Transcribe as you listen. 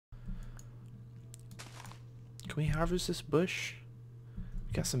Can we harvest this bush?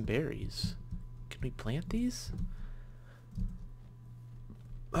 We got some berries. Can we plant these?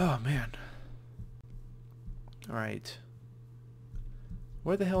 Oh man. Alright.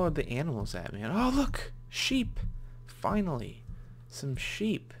 Where the hell are the animals at, man? Oh look! Sheep! Finally! Some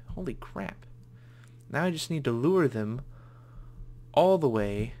sheep. Holy crap. Now I just need to lure them all the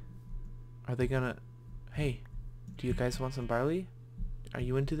way. Are they gonna... Hey, do you guys want some barley? Are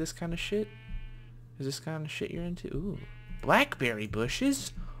you into this kind of shit? Is this kind of shit you're into? Ooh. Blackberry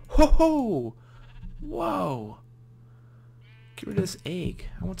bushes? Ho ho! Whoa! Get rid of this egg.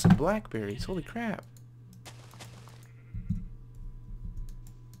 I want some blackberries. Holy crap.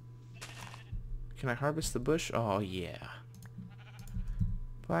 Can I harvest the bush? Oh yeah.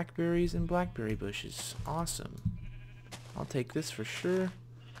 Blackberries and blackberry bushes. Awesome. I'll take this for sure.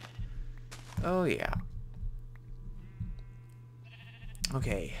 Oh yeah.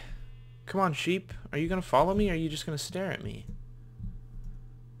 Okay. Come on, sheep. Are you gonna follow me or are you just gonna stare at me?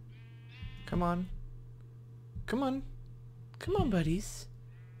 Come on. Come on. Come on, buddies.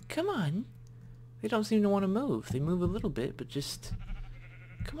 Come on. They don't seem to want to move. They move a little bit, but just...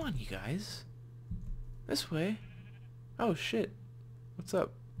 Come on, you guys. This way. Oh, shit. What's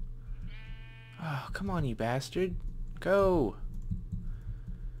up? Oh, come on, you bastard. Go.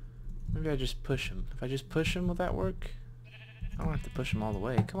 Maybe I just push him. If I just push him, will that work? I don't have to push him all the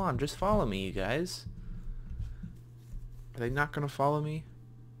way. Come on, just follow me, you guys. Are they not gonna follow me?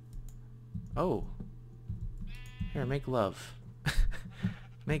 Oh. Here, make love.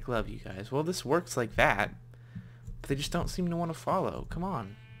 Make love, you guys. Well, this works like that. But they just don't seem to want to follow. Come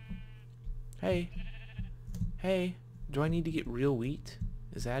on. Hey. Hey. Do I need to get real wheat?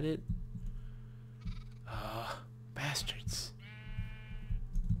 Is that it? Bastards.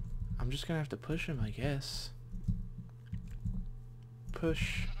 I'm just gonna have to push him, I guess.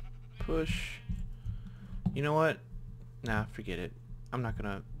 Push. Push. You know what? Nah, forget it. I'm not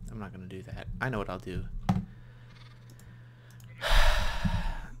gonna do that. I know what I'll do.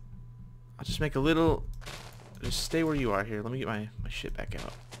 I'll just make a little... Just stay where you are here. Let me get my shit back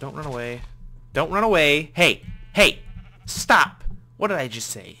out. Don't run away. Don't run away! Hey! Hey! Stop! What did I just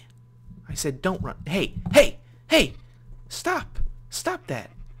say? I said don't run. Hey! Hey! Hey! Stop! Stop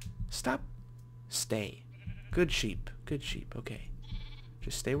that! Stop. Stay. Good sheep. Good sheep. Okay.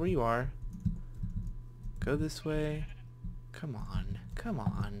 Just stay where you are. Go this way. Come on. Come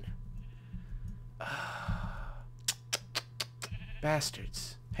on.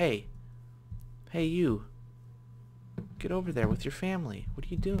 Bastards. Hey. Hey, you. Get over there with your family. What are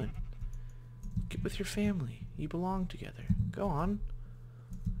you doing? Get with your family. You belong together. Go on.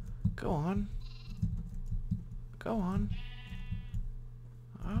 Go on. Go on.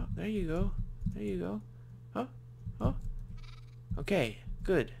 Oh, there you go. There you go. Oh. Oh. Okay.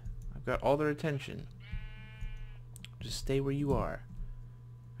 Good. I've got all their attention. Just stay where you are.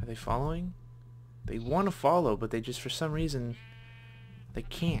 Are they following? They want to follow, but they just, for some reason, they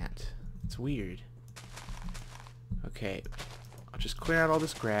can't. It's weird. Okay. I'll just clear out all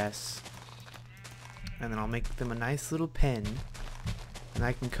this grass. And then I'll make them a nice little pen. And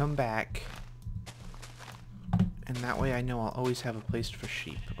I can come back. And that way I know I'll always have a place for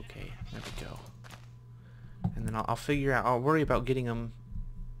sheep. Okay, there we go. And then I'll figure out, I'll worry about getting them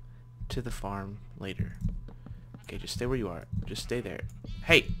to the farm later. Okay, just stay where you are. Just stay there.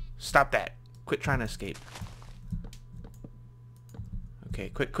 Hey, stop that. Quit trying to escape. Okay,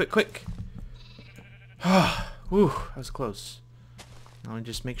 quick, quick, quick. Whew, that was close. Now I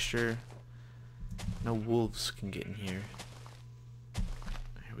just make sure no wolves can get in here.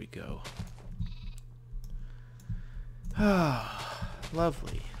 Here we go. Ah,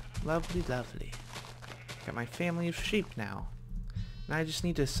 lovely. Lovely, lovely. Got my family of sheep now. And I just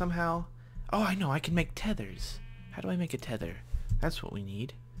need to somehow... Oh, I know, I can make tethers. How do I make a tether? That's what we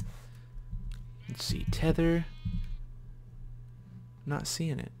need. Let's see, tether. Not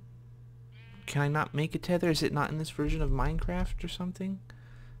seeing it. Can I not make a tether? Is it not in this version of Minecraft or something?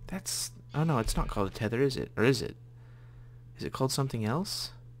 That's... Oh no, it's not called a tether, is it? Or is it? Is it called something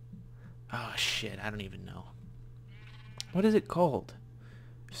else? Oh shit, I don't even know. What is it called?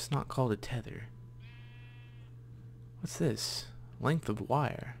 It's not called a tether. What's this? Length of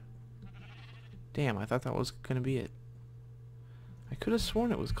wire. Damn, I thought that was gonna be it. I could have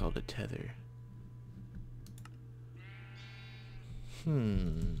sworn it was called a tether.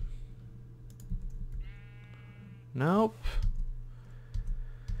 Nope.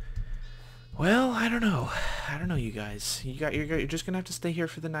 Well, I don't know. I don't know, you guys. You're just gonna have to stay here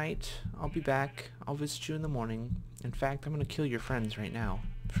for the night. I'll be back. I'll visit you in the morning. In fact, I'm gonna kill your friends right now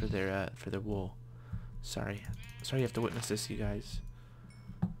for their wool. Sorry you have to witness this, you guys.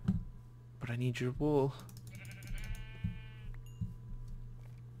 But I need your wool.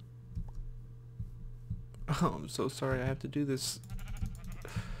 Oh, I'm so sorry I have to do this.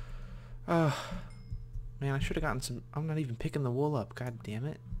 Man, I should have gotten some... I'm not even picking the wool up. God damn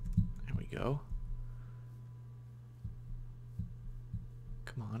it. There we go.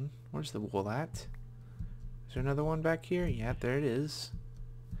 Come on. Where's the wool at? Is there another one back here? Yeah, there it is.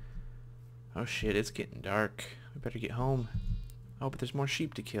 Oh shit, it's getting dark. We better get home. Oh, but there's more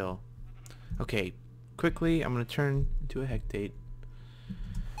sheep to kill. Okay, quickly, I'm going to turn into a hectate.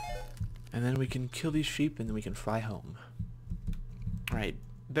 And then we can kill these sheep and then we can fly home. Alright,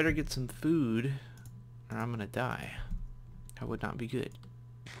 better get some food or I'm going to die. That would not be good.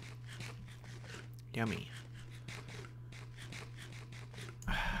 Yummy.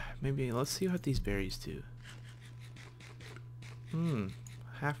 Maybe, let's see what these berries do.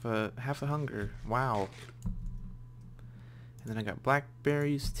 Half a hunger. Wow. And then I got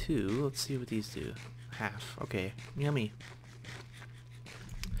blackberries too. Let's see what these do. Half. Okay. Yummy.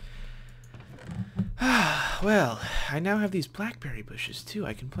 Well, I now have these blackberry bushes too.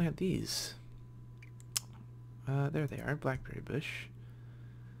 I can plant these. There they are. Blackberry bush.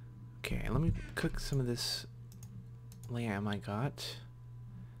 Okay, let me cook some of this lamb I got.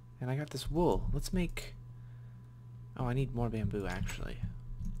 And I got this wool. Let's make... Oh, I need more bamboo actually.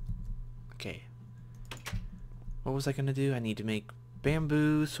 Okay. What was I gonna do? I need to make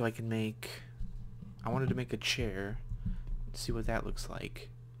bamboo so I can make... I wanted to make a chair. See what that looks like.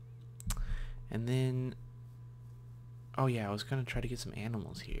 And then... Oh yeah, I was gonna try to get some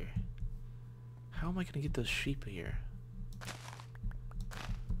animals here. How am I gonna get those sheep here?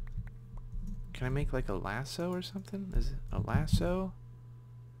 Can I make like a lasso or something? Is it a lasso?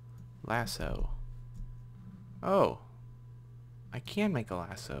 Lasso. Oh. I can make a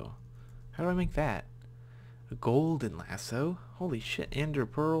lasso. How do I make that? A golden lasso? Holy shit, ender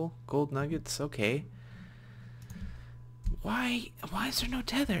pearl, gold nuggets, okay. Why is there no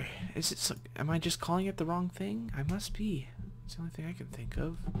tether? Is it so, am I just calling it the wrong thing? I must be. It's the only thing I can think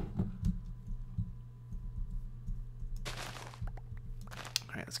of.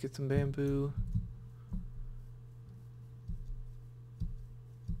 Alright, let's get some bamboo.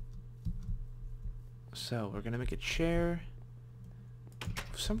 So, we're gonna make a chair.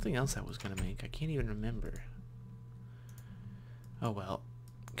 Something else I was gonna make. I can't even remember. Oh well.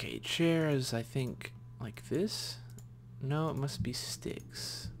 Okay, chair is, I think, like this? No, it must be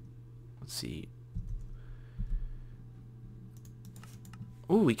sticks. Let's see.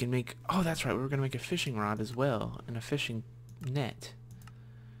 Ooh, we can make... Oh, that's right. We were going to make a fishing rod as well. And a fishing net.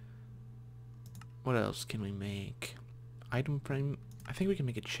 What else can we make? Item frame. I think we can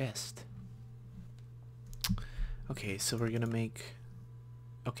make a chest. Okay, so we're going to make...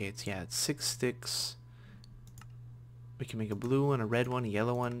 Okay, it's 6 sticks. We can make a blue one, a red one, a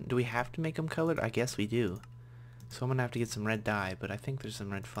yellow one. Do we have to make them colored? I guess we do. So I'm going to have to get some red dye, but I think there's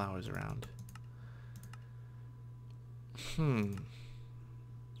some red flowers around.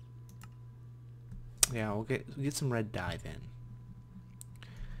 Yeah, we'll get some red dye then.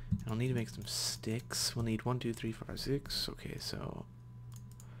 And I'll need to make some sticks. We'll need 1, 2, 3, 4, 5, 6. Okay, so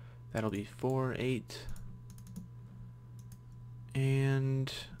that'll be 4, 8.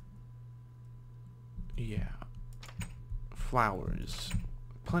 And yeah. Flowers.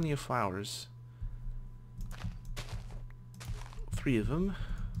 Plenty of flowers. 3 of them.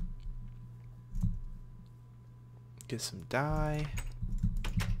 Get some dye.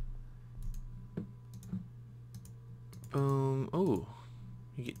 Boom. Oh,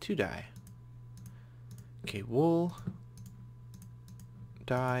 you get 2 dye. Okay, wool.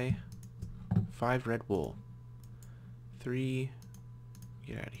 Dye. 5 red wool. 3.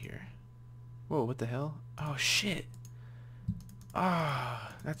 Get out of here. Whoa, what the hell? Oh shit.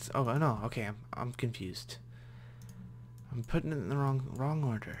 Ah, that's... Oh no. Okay, I'm confused. I'm putting it in the wrong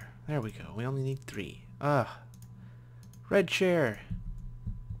order. There we go. We only need 3. Red chair.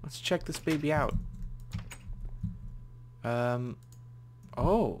 Let's check this baby out. Oh.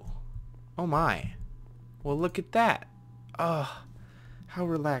 Oh my. Well, look at that. How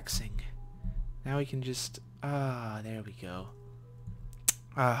relaxing. Now we can just... there we go.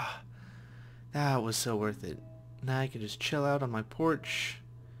 That was so worth it. Now I can just chill out on my porch.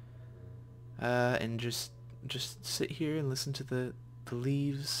 And just sit here and listen to the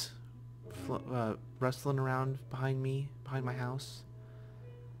leaves rustling around behind me, behind my house.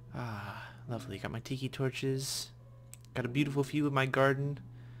 Lovely. Got my tiki torches. Got a beautiful view of my garden,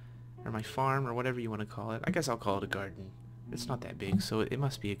 or my farm, or whatever you want to call it. I guess I'll call it a garden. It's not that big, so it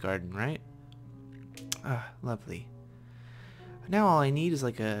must be a garden, right? Lovely. Now all I need is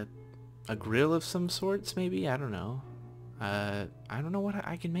like a grill of some sorts, maybe? I don't know. I don't know what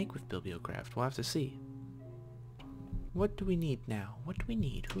I can make with SolitaryCraft. We'll have to see. What do we need now? What do we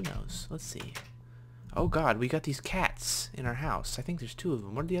need? Who knows? Let's see. Oh god, we got these cats in our house. I think there's 2 of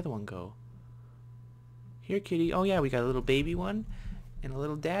them. Where'd the other one go? Here, kitty. Oh yeah, we got a little baby one and a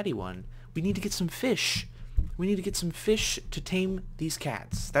little daddy one. We need to get some fish. We need to get some fish to tame these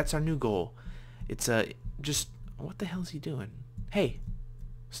cats. That's our new goal. It's just... What the hell is he doing? Hey,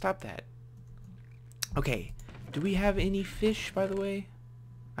 stop that. Okay, do we have any fish, by the way?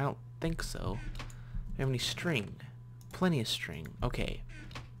 I don't think so. Do we have any string? Plenty of string. Okay,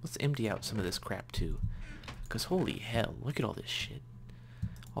 let's empty out some of this crap too. Because holy hell, look at all this shit.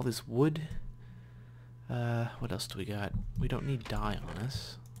 All this wood. What else do we got? We don't need dye on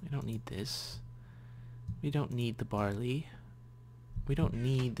us. We don't need this. We don't need the barley. We don't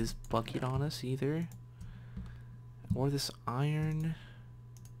need this bucket on us either. Or this iron.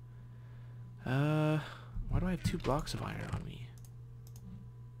 Why do I have 2 blocks of iron on me?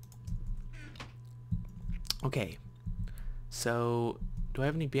 Okay. So, do I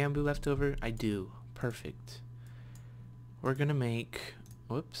have any bamboo left over? I do. Perfect. We're gonna make,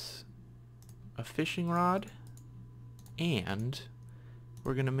 whoops, a fishing rod, and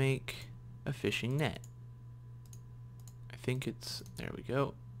we're gonna make a fishing net. I think it's, there we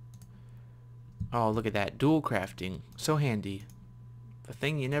go. Oh, look at that. Dual crafting. So handy. The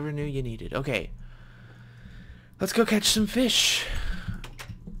thing you never knew you needed. Okay. Let's go catch some fish.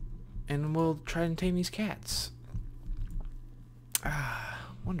 And we'll try and tame these cats.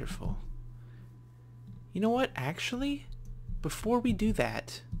 Ah, wonderful. You know what? Actually, before we do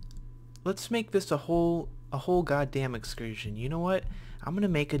that, let's make this a whole goddamn excursion. You know what? I'm gonna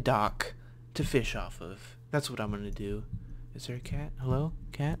make a dock to fish off of. That's what I'm gonna do. Is there a cat? Hello?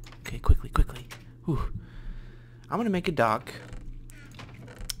 Cat? Okay, quickly, quickly. Whew. I'm gonna make a dock,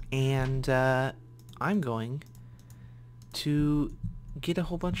 and I'm going to get a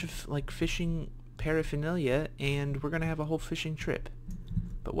whole bunch of like fishing paraphernalia, and we're gonna have a whole fishing trip.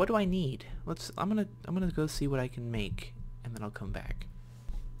 But what do I need? I'm gonna go see what I can make, and then I'll come back.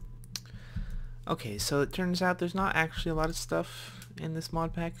 Okay, so it turns out there's not actually a lot of stuff in this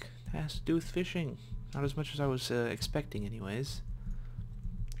mod pack that has to do with fishing. Not as much as I was expecting, anyways.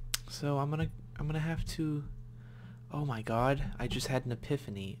 So I'm gonna have to. Oh my God! I just had an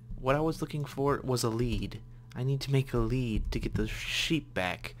epiphany. What I was looking for was a lead. I need to make a lead to get the sheep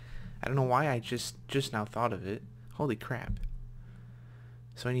back. I don't know why I just now thought of it. Holy crap!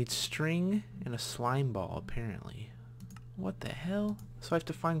 So I need string and a slime ball, apparently. What the hell? So I have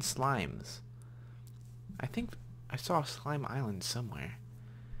to find slimes. I think I saw a slime island somewhere.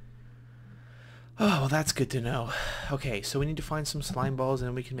 Oh, well, that's good to know. Okay, so we need to find some slime balls, and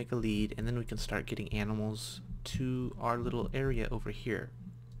then we can make a lead, and then we can start getting animals to our little area over here.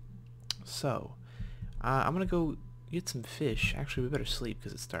 So, I'm gonna go get some fish. Actually, we better sleep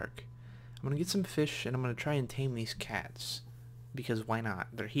because it's dark. I'm gonna get some fish, and I'm gonna try and tame these cats. Because why not?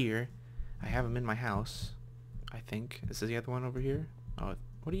 They're here. I have them in my house, I think. Is this the other one over here? Oh,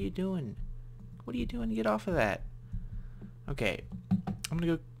 what are you doing? What are you doing? Get off of that. Okay, I'm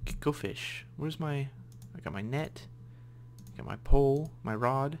gonna go fish. Where's my... I got my net. I got my pole, my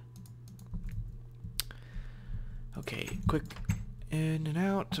rod. Okay, quick in and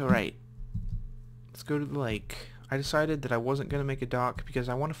out. Alright. Let's go to the lake. I decided that I wasn't gonna make a dock because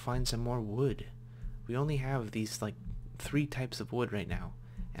I want to find some more wood. We only have these, like, 3 types of wood right now.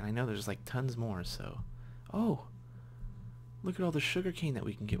 And I know there's, like, tons more, so... Oh! Look at all the sugar cane that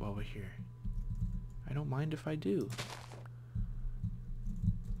we can get while we're here. I don't mind if I do.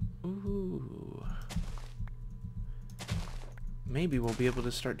 Ooh. Maybe we'll be able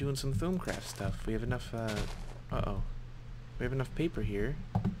to start doing some filmcraft stuff. We have enough, uh-oh. We have enough paper here.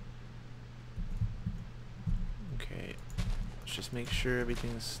 Okay. Let's just make sure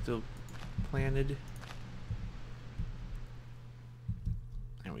everything's still planted.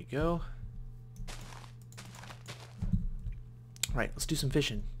 There we go. Right, let's do some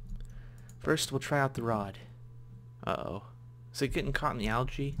fishing. First, we'll try out the rod. Uh-oh. Is it getting caught in the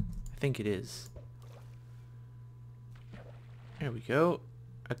algae? I think it is. There we go.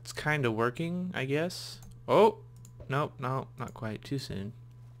 That's kind of working, I guess. Oh! Nope, no, not quite. Too soon.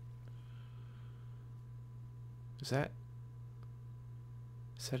 Is that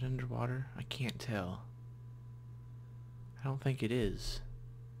underwater? I can't tell. I don't think it is.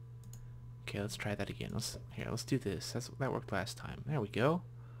 Okay, let's try that again. Let's do this. That worked last time. There we go.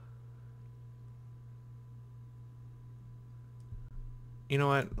 You know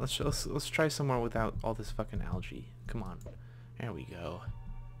what? Let's try somewhere without all this fucking algae. Come on. There we go.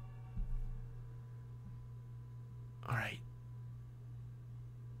 All right.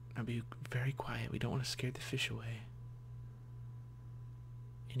 Now be very quiet. We don't want to scare the fish away.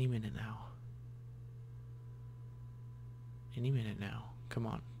 Any minute now. Any minute now. Come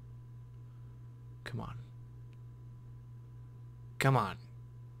on. Come on. Come on.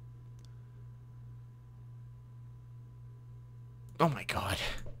 Oh my god.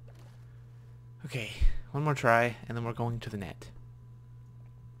 Okay, one more try, and then we're going to the net.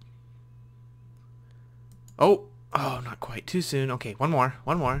 Oh! Oh, not quite. Too soon. Okay, one more.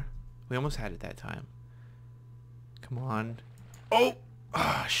 One more. We almost had it that time. Come on. Oh!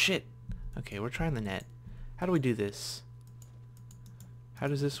 Ah, shit. Okay, we're trying the net. How do we do this? How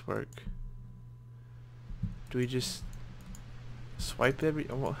does this work? Do we just swipe every...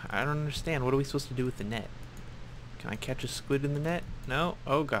 Oh, I don't understand. What are we supposed to do with the net? Can I catch a squid in the net? No?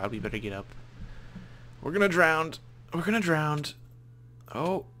 Oh god, we better get up. We're gonna drown. We're gonna drown.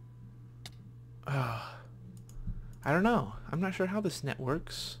 Oh. I don't know. I'm not sure how this net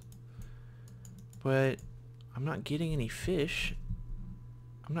works. But I'm not getting any fish.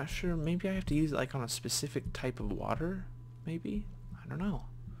 I'm not sure. Maybe I have to use it like on a specific type of water? Maybe? I don't know.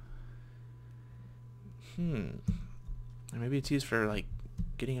 Or maybe it's used for like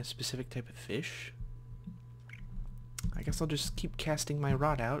getting a specific type of fish? I guess I'll just keep casting my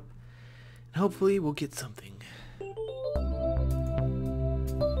rod out, and hopefully we'll get something.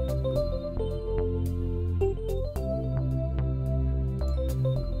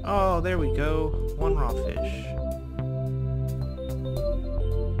 Oh, there we go. One raw fish.